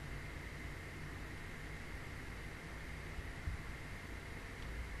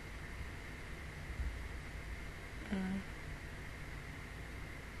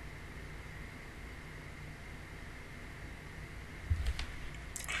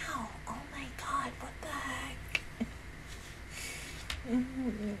 Ow. Oh my god, what the heck?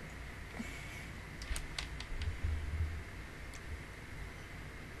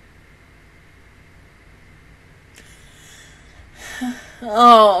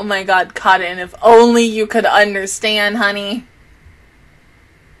 Oh my god, Cotton, if only you could understand, honey.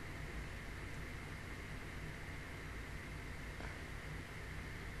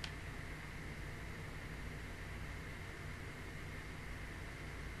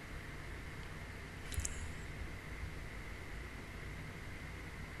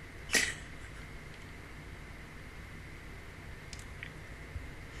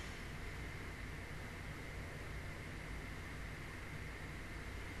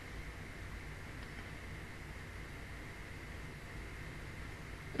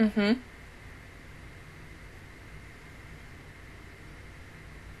 Mm-hmm.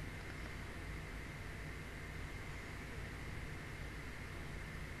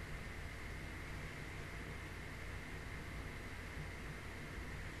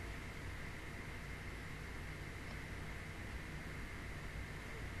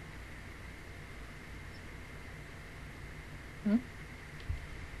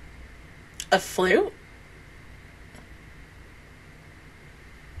 A flute?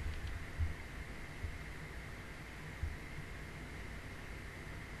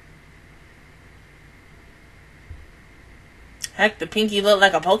 Heck, the pinky looked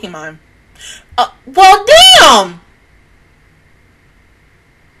like a Pokemon. Well, damn!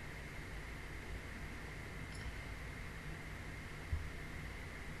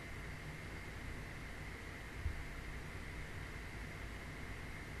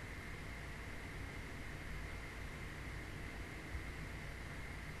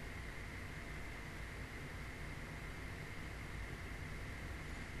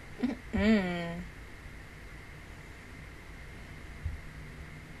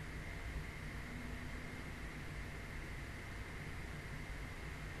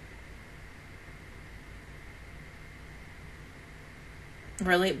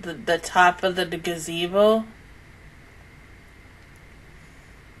 Really? The top of the gazebo?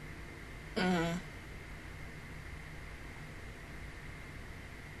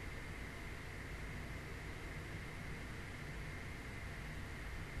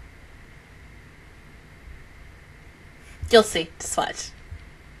 You'll see. Just watch.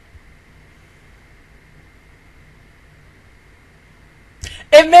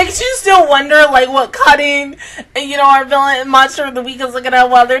 It makes you still wonder, like, what Cutting, you know, our villain monster of the week is looking at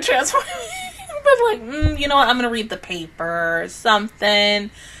while they're transforming. But, like, you know what? I'm going to read the paper or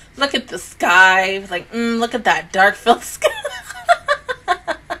something. Look at the sky. Like, look at that dark filled sky.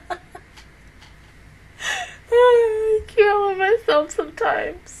 I kill myself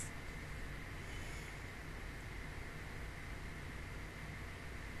sometimes.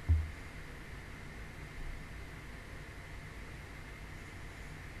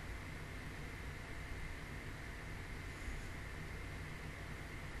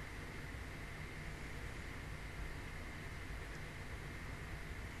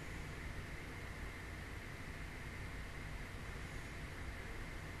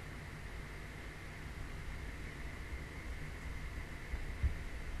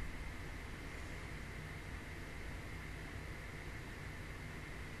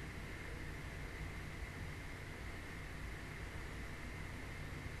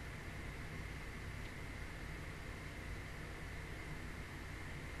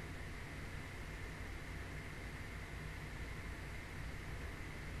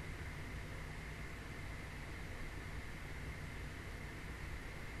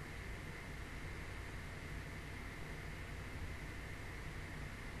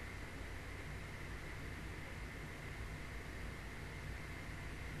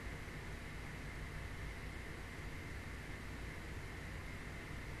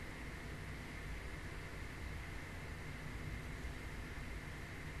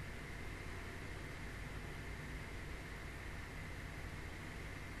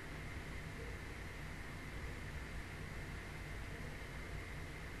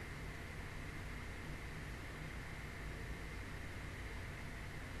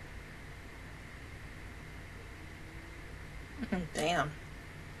 Damn.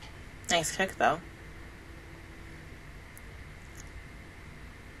 Nice kick, though.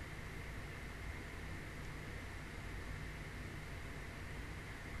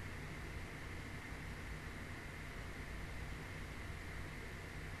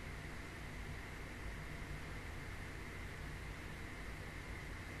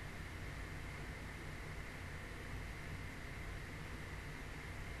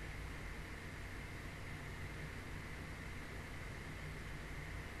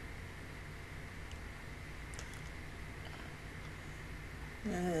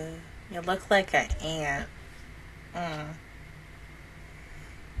 You look like an ant.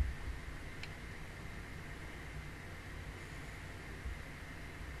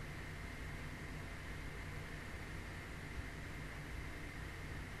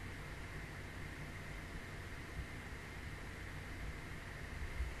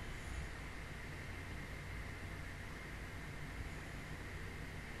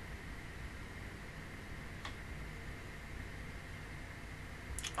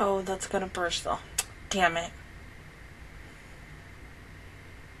 Oh, that's gonna burst though. Damn it.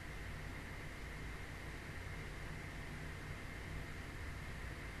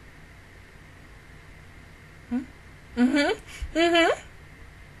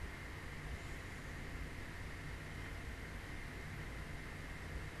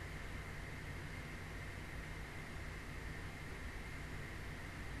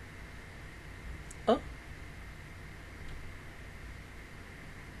 Oh.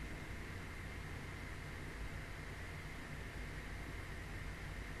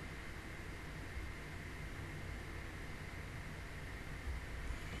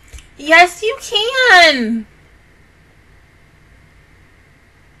 Yes, you can.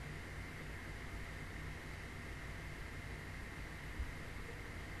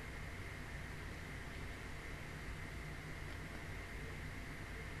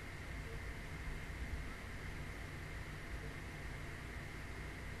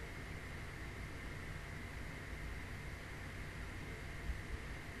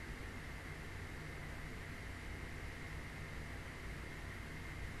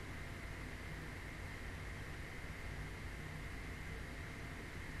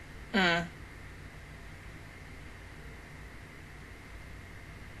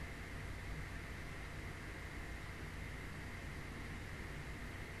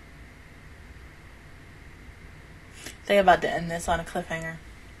 They about to end this on a cliffhanger.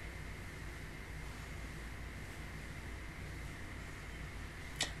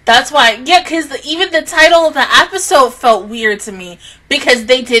 That's why, yeah, because even the title of the episode felt weird to me because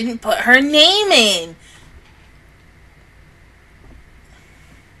they didn't put her name in.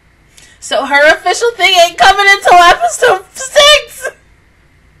 So her official thing ain't coming until episode 6.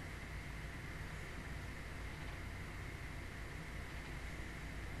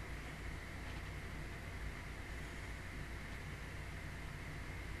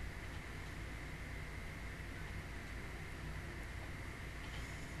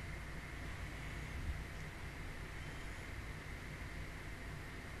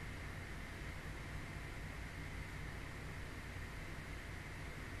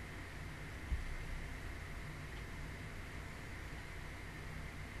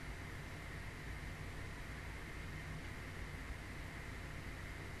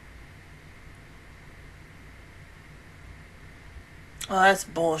 Oh, that's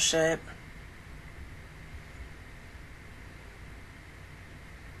bullshit.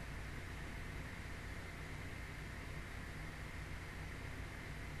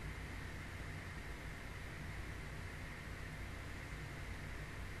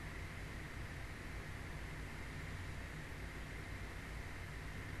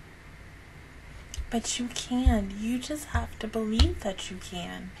 But you can. You just have to believe that you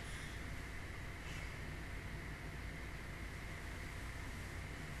can.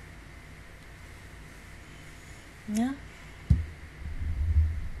 Yeah.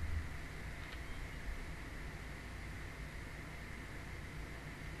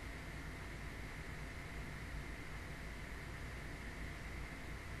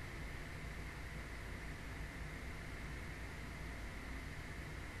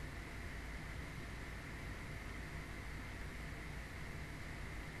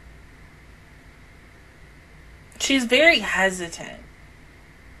 She's very hesitant.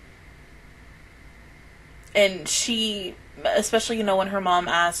 And she, especially, you know, when her mom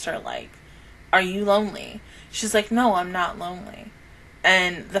asked her, like, are you lonely? She's like, no, I'm not lonely.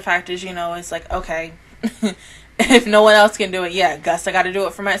 And the fact is, you know, it's like, okay, if no one else can do it, yeah, guess I gotta do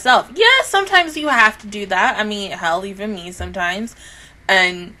it for myself. Yeah, sometimes you have to do that. I mean, hell, even me sometimes.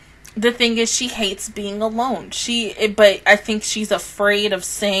 And the thing is, she hates being alone. But I think she's afraid of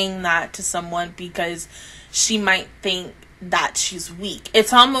saying that to someone because she might think that she's weak.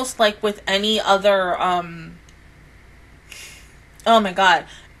 It's almost like with any other, oh my god,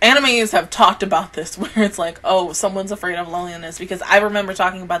 animes have talked about this where it's like, oh, someone's afraid of loneliness, because I remember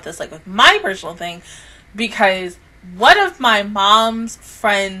talking about this like with my personal thing, because one of my mom's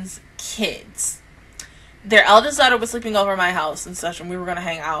friends' kids, their eldest daughter was sleeping over my house and such, and we were going to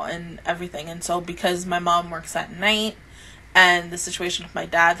hang out and everything. And so because my mom works at night and the situation with my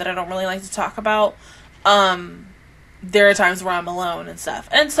dad that I don't really like to talk about, there are times where I'm alone and stuff.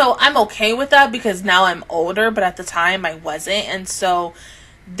 And so I'm okay with that because now I'm older, but at the time I wasn't. And so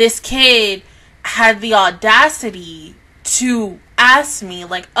this kid had the audacity to ask me,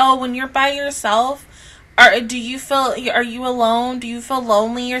 like, oh, when you're by yourself, are you alone? Do you feel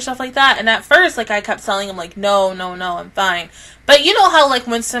lonely or stuff like that? And at first, like, I kept telling him, like, no, I'm fine. But you know how, like,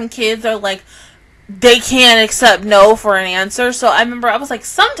 when some kids are, like, they can't accept no for an answer. So I remember I was like,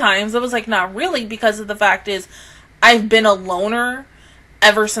 sometimes. I was like, not really, because of the fact is I've been a loner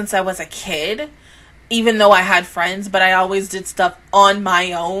ever since I was a kid, even though I had friends, but I always did stuff on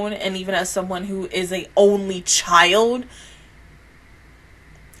my own. And even as someone who is a only child,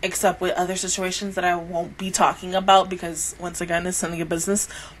 except with other situations that I won't be talking about because, once again, it's none of your business.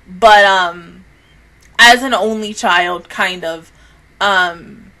 But as an only child, kind of,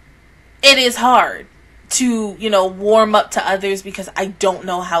 it is hard to, you know, warm up to others because I don't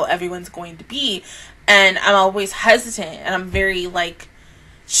know how everyone's going to be. And I'm always hesitant, and I'm very, like,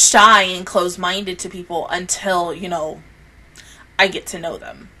 shy and closed-minded to people until, you know, I get to know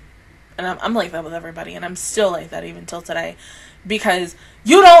them. And I'm like that with everybody, and I'm still like that even till today, because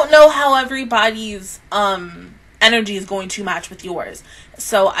you don't know how everybody's energy is going to match with yours.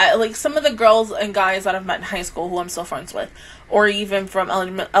 So I like some of the girls and guys that I've met in high school who I'm still friends with, or even from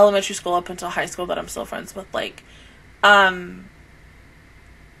elementary school up until high school that I'm still friends with, like, I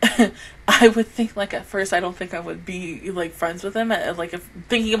would think, like, at first I don't think I would be, like, friends with them, like, if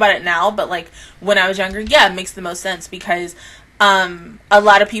thinking about it now, but, like, when I was younger, yeah, it makes the most sense, because a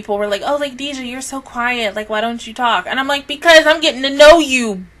lot of people were like, oh, like, Deja, you're so quiet, like, why don't you talk? And I'm like, because I'm getting to know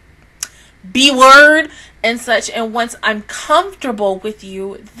you, B-word, and such. And once I'm comfortable with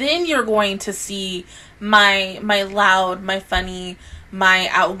you, then you're going to see my loud, my funny, my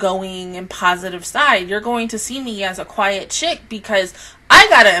outgoing and positive side. You're going to see me as a quiet chick because I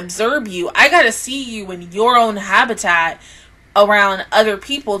gotta observe you. I gotta see you in your own habitat around other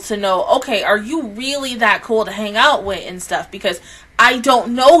people to know, okay, are you really that cool to hang out with and stuff? Because I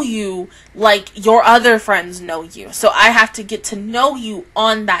don't know you like your other friends know you. So I have to get to know you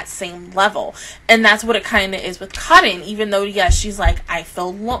on that same level. And that's what it kind of is with Cotton. Even though, yes, she's like, I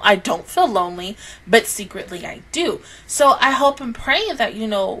don't feel lonely, but secretly I do. So I hope and pray that, you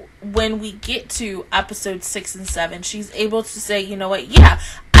know, when we get to episode 6 and 7, she's able to say, you know what, yeah,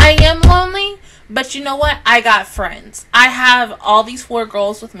 I am lonely, but you know what, I got friends. I have all these 4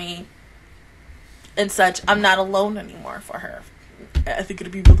 girls with me and such. I'm not alone anymore for her. I think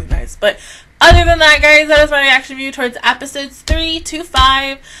it'd be really nice. But other than that, guys, that is my reaction view towards episodes 3 to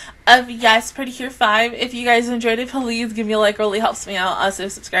 5 of Yes, PreCure 5. If you guys enjoyed it, please give me a like. It really helps me out. Also,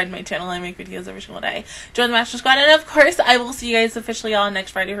 subscribe to my channel. I make videos every single day. Join the Master Squad. And, of course, I will see you guys officially all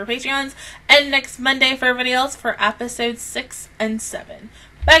next Friday for Patreons. And next Monday for everybody else for episodes 6 and 7.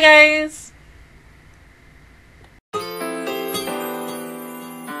 Bye, guys!